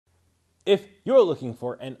If you're looking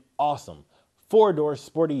for an awesome four-door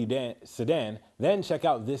sporty sedan, then check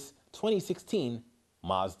out this 2016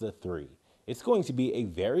 Mazda 3. It's going to be a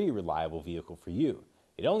very reliable vehicle for you.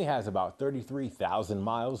 It only has about 33,000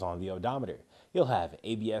 miles on the odometer. You'll have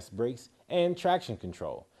ABS brakes and traction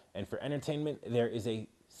control. And for entertainment, there is a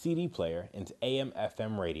CD player and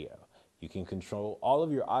AM/FM radio. You can control all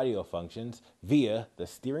of your audio functions via the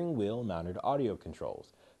steering wheel mounted audio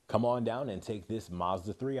controls. Come on down and take this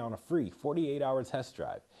Mazda 3 on a free 48-hour test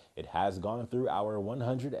drive. It has gone through our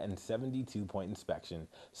 172-point inspection,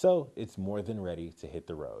 so it's more than ready to hit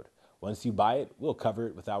the road. Once you buy it, we'll cover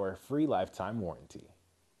it with our free lifetime warranty.